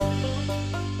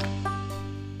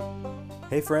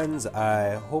Hey friends,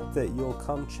 I hope that you'll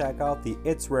come check out the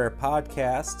It's Rare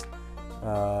podcast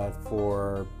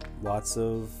for lots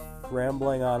of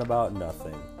rambling on about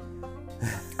nothing.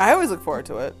 I always look forward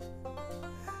to it.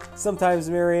 Sometimes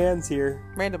Marianne's here.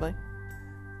 Randomly.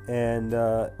 And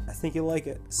I think you'll like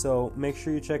it. So make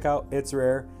sure you check out It's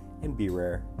Rare and Be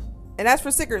Rare. And as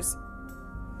for stickers.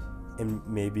 And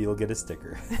maybe you'll get a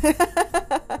sticker.